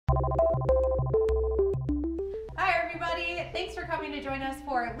Thanks for coming to join us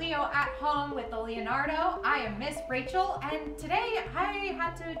for Leo at Home with the Leonardo. I am Miss Rachel, and today I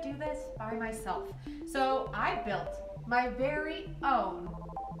had to do this by myself. So I built my very own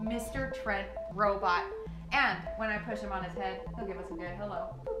Mr. Trent robot. And when I push him on his head, he'll give us a good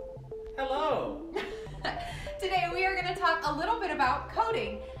hello. Hello. Today we are going to talk a little bit about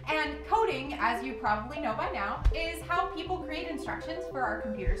coding. And coding, as you probably know by now, is how people create instructions for our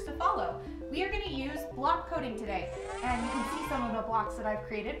computers to follow. We are going to use block coding today. And you can see some of the blocks that I've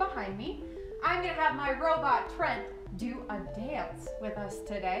created behind me. I'm going to have my robot Trent do a dance with us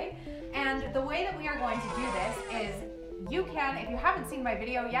today. And the way that we are going to do this is you can, if you haven't seen my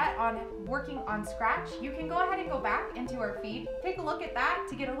video yet on working on Scratch, you can go ahead and go back into our feed, take a look at that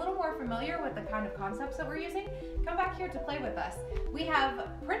to get a little more familiar with the kind of concepts that we're using. Come back here to play with us. We have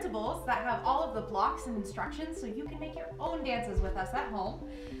printables that have all of the blocks and instructions so you can make your own dances with us at home.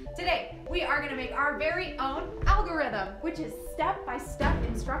 Today, we are going to make our very own algorithm, which is step-by-step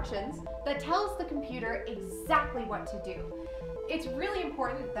instructions that tells the computer exactly what to do. It's really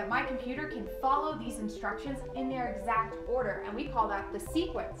important that my computer can follow these instructions in their exact order, and we call that the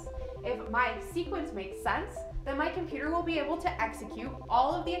sequence. If my sequence makes sense, then my computer will be able to execute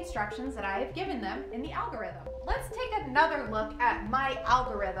all of the instructions that I have given them in the algorithm. Let's take another look at my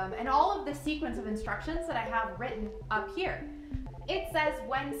algorithm and all of the sequence of instructions that I have written up here. It says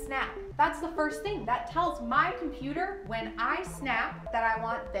when snap. That's the first thing. That tells my computer when I snap that I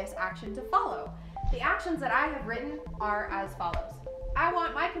want this action to follow. The actions that I have written are as follows. I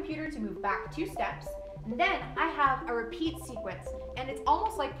want my computer to move back 2 steps, and then I have a repeat sequence, and it's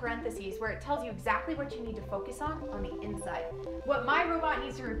almost like parentheses where it tells you exactly what you need to focus on the inside. What my robot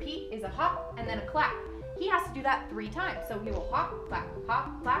needs to repeat is a hop and then a clap. He has to do that 3 times, so he will hop, clap,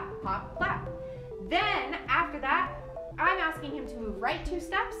 hop, clap, hop, clap. Then, after that, I'm asking him to move right 2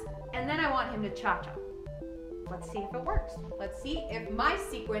 steps, and then I want him to cha-cha. Let's see if it works. Let's see if my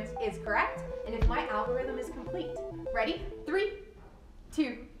sequence is correct and if my algorithm is complete. Ready? 3,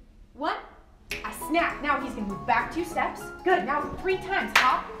 2, 1. I snap. Now he's going to move back 2 steps. Good. Now 3 times.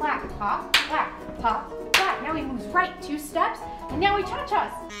 Hop, clap, hop, clap, hop, clap. Now he moves right 2 steps, and now he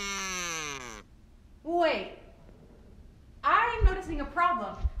cha-chas. Wait. I'm noticing a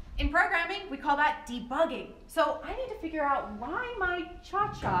problem. In programming, we call that debugging. So I need to figure out why my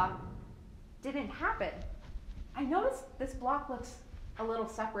cha-cha didn't happen. I noticed this block looks a little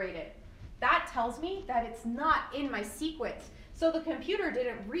separated. That tells me that it's not in my sequence. So the computer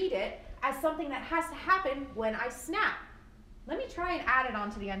didn't read it as something that has to happen when I snap. Let me try and add it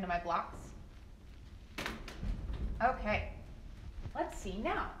onto the end of my blocks. Okay, let's see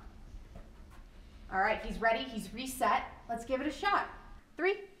now. All right, he's ready, he's reset. Let's give it a shot.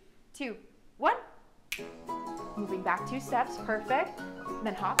 3, 2, 1. Moving back 2 steps, perfect. And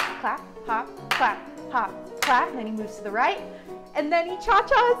then hop, clap, hop, clap, and then he moves to the right, and then he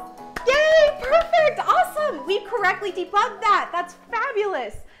cha-chas. Yay, perfect, awesome. We correctly debugged that. That's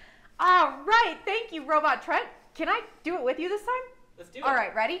fabulous. All right, thank you, Robot Trent. Can I do it with you this time? Let's do it. All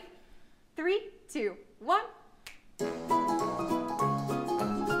right, ready? 3, 2, 1.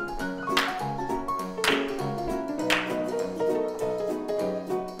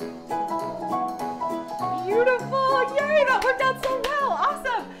 Beautiful, yay, that worked out so well,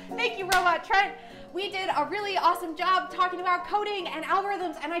 awesome. Thank you, Robot Trent. We did a really awesome job talking about coding and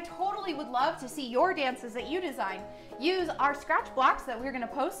algorithms, and I totally would love to see your dances that you design. Use our Scratch blocks that we're gonna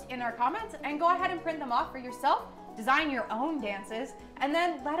post in our comments and go ahead and print them off for yourself, design your own dances, and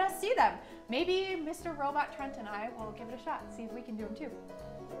then let us see them. Maybe Mr. Robot Trent and I will give it a shot, see if we can do them too.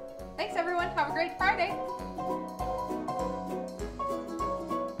 Thanks everyone, have a great Friday.